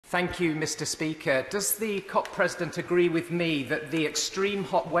Thank you, Mr. Speaker. Does the COP President agree with me that the extreme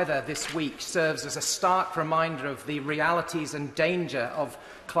hot weather this week serves as a stark reminder of the realities and danger of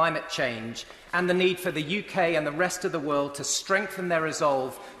climate change and the need for the UK and the rest of the world to strengthen their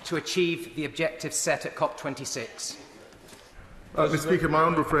resolve to achieve the objectives set at COP26? Mr. Speaker, my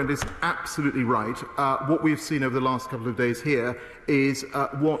honourable friend is absolutely right. What we have seen over the last couple of days here is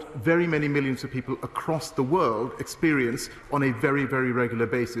what very many millions of people across the world experience on a very, very regular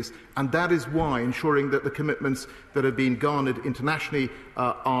basis. And that is why ensuring that the commitments that have been garnered internationally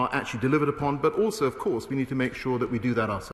are actually delivered upon. But also, of course, we need to make sure that we do that ourselves.